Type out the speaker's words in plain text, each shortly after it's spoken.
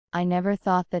I never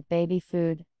thought that baby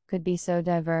food could be so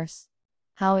diverse.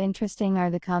 How interesting are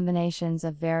the combinations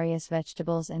of various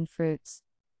vegetables and fruits.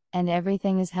 And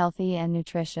everything is healthy and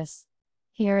nutritious.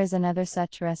 Here is another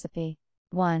such recipe.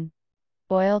 1.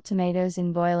 Boil tomatoes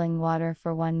in boiling water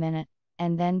for 1 minute,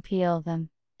 and then peel them,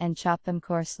 and chop them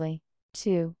coarsely.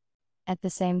 2. At the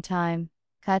same time,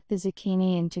 cut the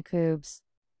zucchini into cubes.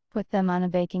 Put them on a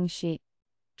baking sheet.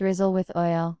 Drizzle with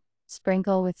oil,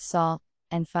 sprinkle with salt,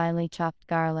 and finely chopped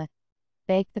garlic.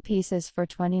 Bake the pieces for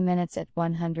 20 minutes at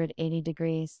 180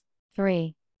 degrees.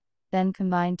 3. Then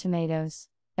combine tomatoes,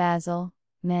 basil,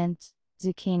 mint,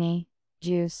 zucchini,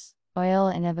 juice, oil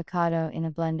and avocado in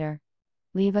a blender.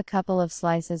 Leave a couple of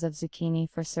slices of zucchini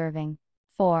for serving.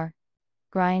 4.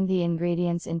 Grind the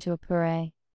ingredients into a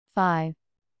puree. 5.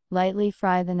 Lightly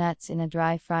fry the nuts in a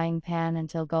dry frying pan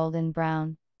until golden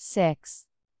brown. 6.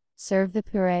 Serve the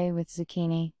puree with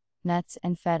zucchini, nuts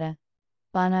and feta.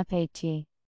 Bon appétit!